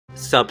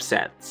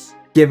subsets.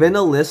 Given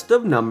a list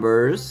of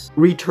numbers,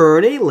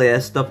 return a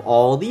list of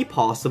all the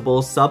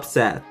possible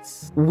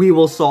subsets. We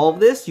will solve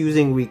this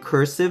using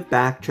recursive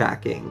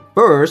backtracking.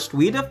 First,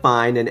 we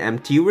define an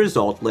empty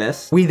result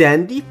list. We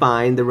then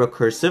define the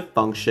recursive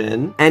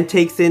function and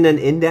takes in an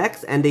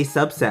index and a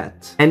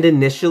subset. And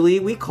initially,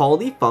 we call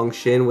the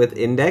function with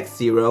index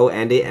 0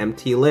 and an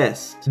empty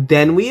list.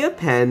 Then we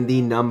append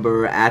the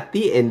number at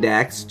the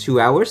index to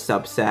our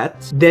subset.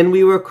 Then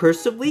we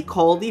recursively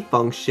call the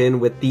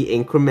function with the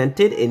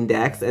incremented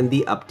index and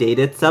the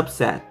updated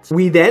subset.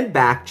 We then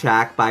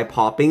backtrack by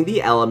popping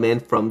the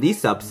element from the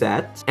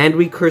subset and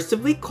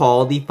recursively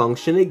call the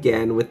function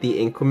again with the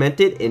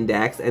incremented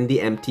index and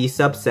the empty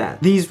subset.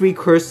 These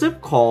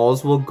recursive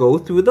calls will go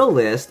through the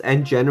list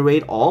and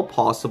generate all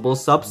possible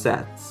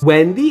subsets.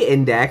 When the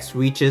index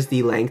reaches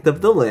the length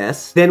of the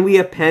list, then we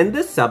append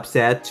the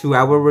subset to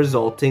our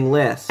resulting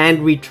list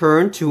and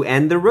return to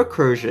end the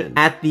recursion.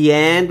 At the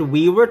end,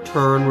 we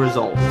return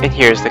result. And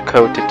here's the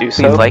code to do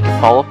so. Please like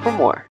and follow for more.